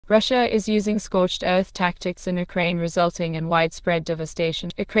Russia is using scorched earth tactics in Ukraine, resulting in widespread devastation.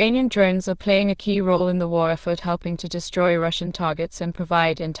 Ukrainian drones are playing a key role in the war effort, helping to destroy Russian targets and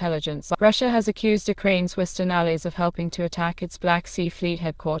provide intelligence. Russia has accused Ukraine's Western allies of helping to attack its Black Sea Fleet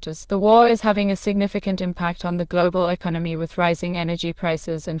headquarters. The war is having a significant impact on the global economy, with rising energy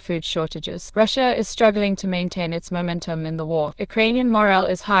prices and food shortages. Russia is struggling to maintain its momentum in the war. Ukrainian morale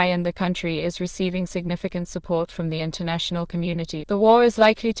is high and the country is receiving significant support from the international community. The war is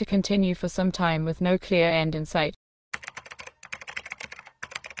likely to continue for some time with no clear end in sight.